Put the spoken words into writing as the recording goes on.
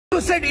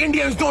said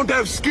Indians don't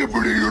have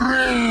skibidi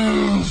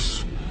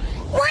rings.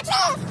 What is?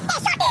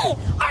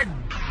 I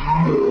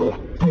to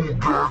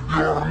get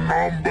your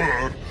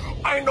number.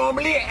 I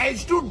normally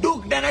edge to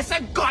Duke Dennis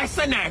and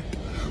Carsonet,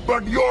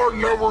 but you're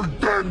level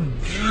 10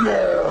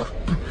 jack.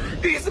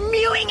 He's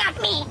mewing at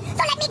me,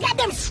 So let me grab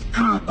them.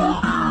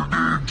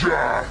 skibidi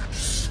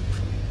jacks.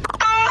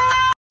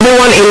 Number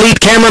one elite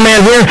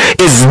cameraman here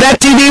is that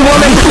TV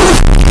woman.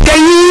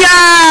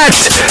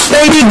 Yes,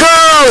 baby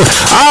girl.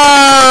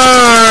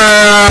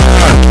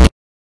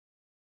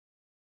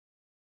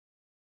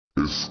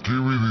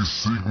 Skibidi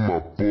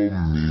Sigma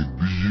Pomni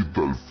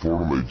Digital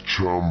Fortnite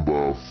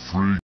Chamba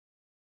Free.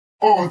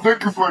 Oh,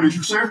 thank you, Freddy.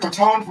 You saved the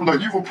town from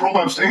that evil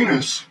prolapsed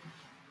anus.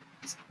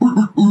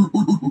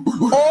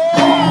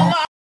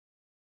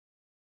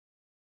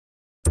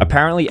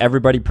 Apparently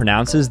everybody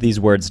pronounces these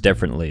words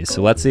differently,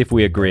 so let's see if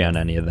we agree on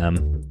any of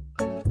them.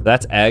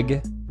 That's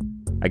egg.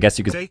 I guess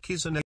you could. Steak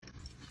is an egg.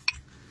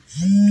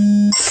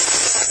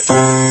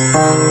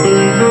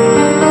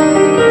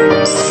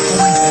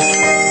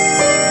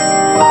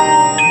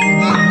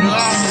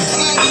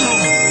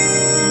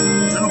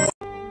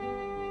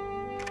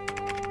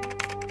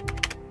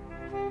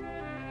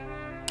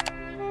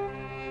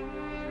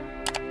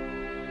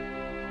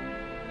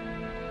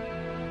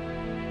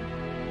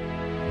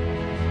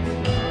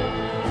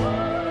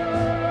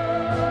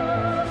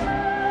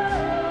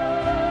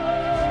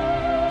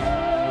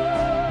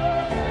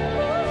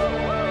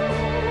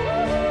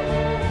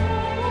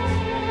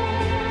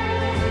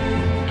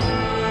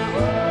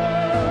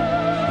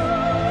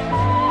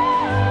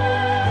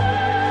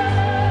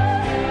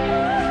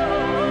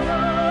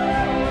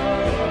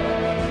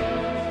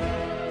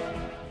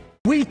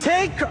 We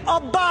take a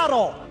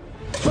bottle,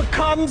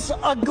 becomes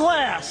a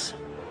glass.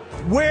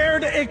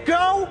 Where'd it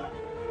go?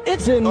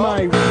 It's in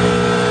my...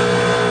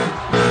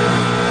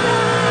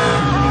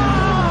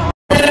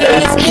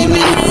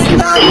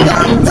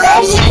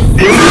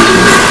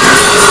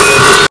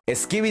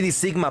 Skibidi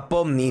Sigma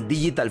Pomni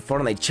Digital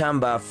Fortnite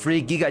Chamba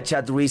Free Giga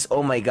Chat Reese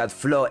Oh My God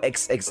Flow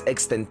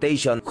XXX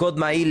Temptation Hot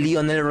Mail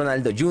Lionel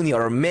Ronaldo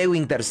Jr.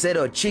 Mewing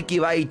Tercero Chiqui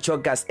Bai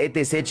Chocas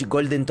ETC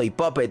Golden Toy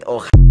Puppet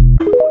o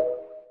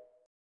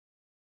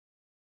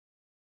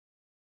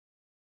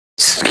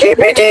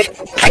Skibidi!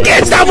 I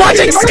can't stop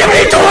watching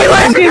Skibidi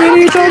Toilet!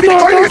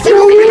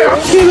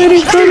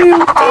 Skibidi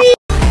Toilet!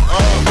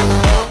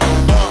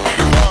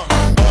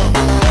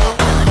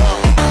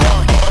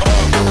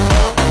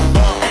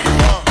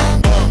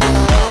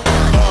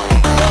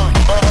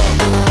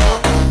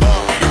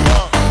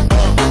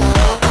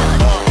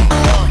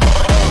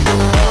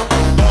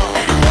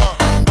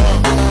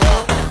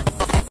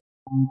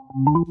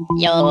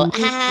 Yo,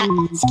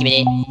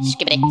 skibidi,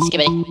 skibidi,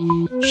 skibidi,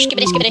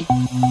 skibidi, skibidi,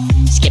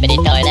 skibidi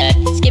toilet,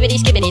 skibidi,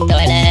 skibidi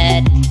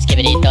toilet,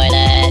 skibidi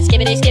toilet,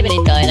 skibidi, skibidi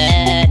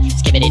toilet,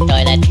 skibidi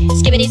toilet,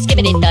 skibidi,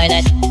 skibidi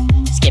toilet,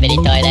 skibidi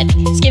toilet,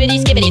 skibidi,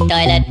 skibidi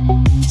toilet,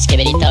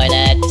 skibidi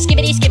toilet,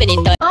 skibidi, skibidi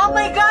toilet. Oh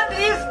my God,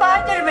 it's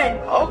Spider-Man!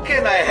 How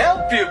can I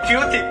help you,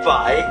 cutie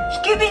pie?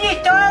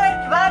 Skibidi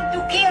toilet want to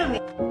kill me.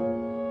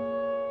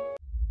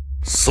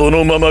 そ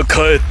のまま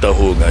帰った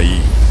方がいい。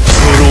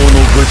無老の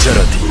ブチャ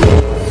ラテ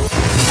ィ。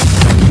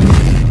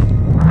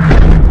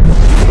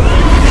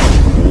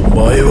お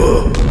前は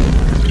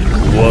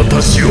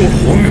私を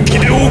本気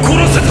で怒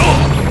らせた。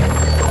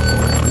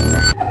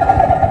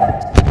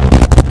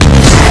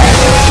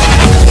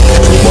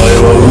お前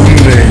は運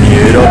命に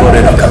選ばれ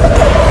なかっ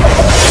た。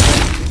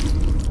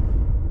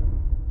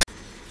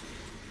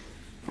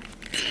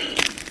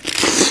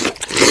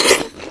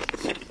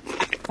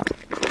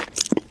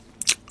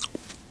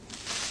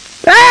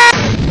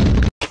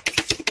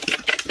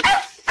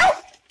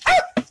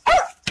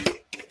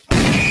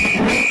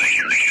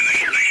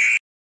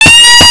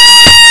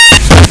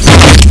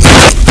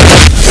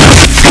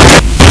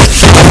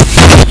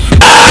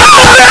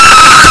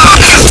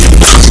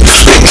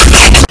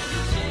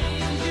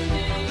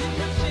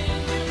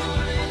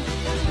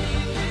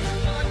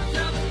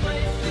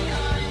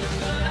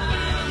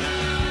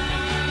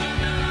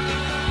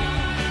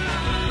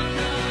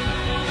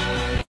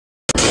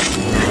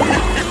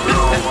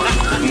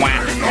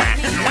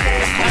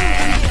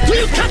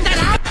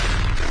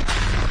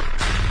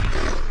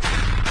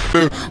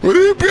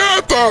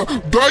Ребята,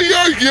 да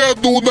я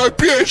еду на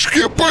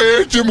печке по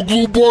этим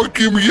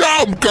глубоким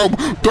ямкам.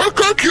 Да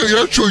как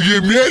я что,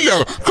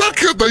 Емеля? Как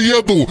я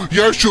доеду?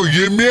 Я что,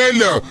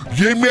 Емеля?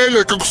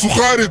 Емеля как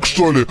сухарик,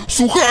 что ли?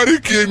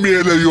 Сухарик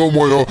Емеля,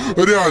 ё-моё,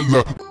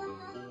 реально.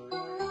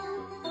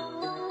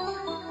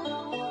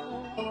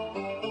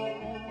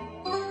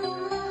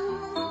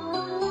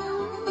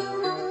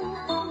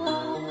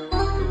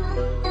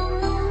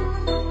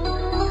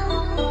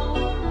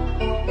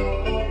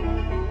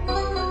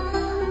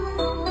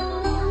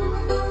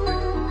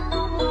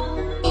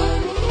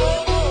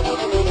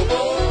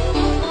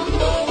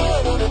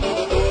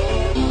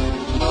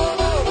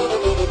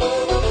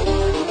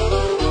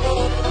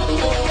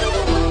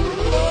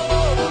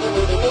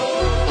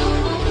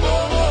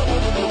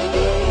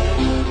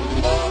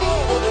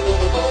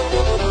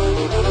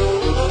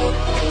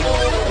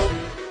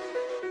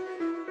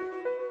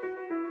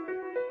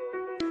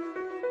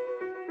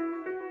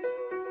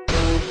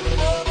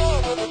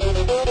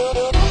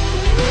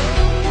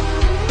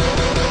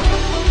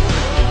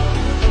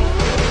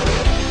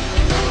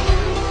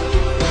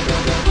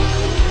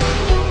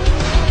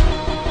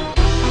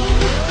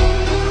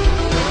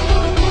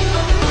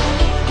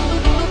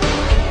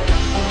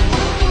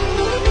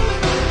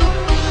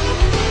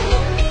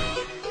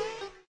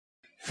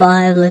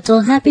 5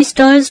 little happy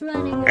stars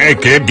running. Hey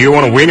kid, do you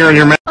want a wiener in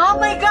your mouth? Oh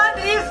my god,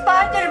 this is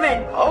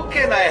Spider-Man! How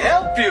can I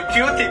help you,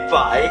 cutie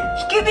pie?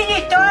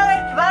 Skibidi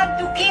toilet want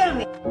to kill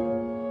me.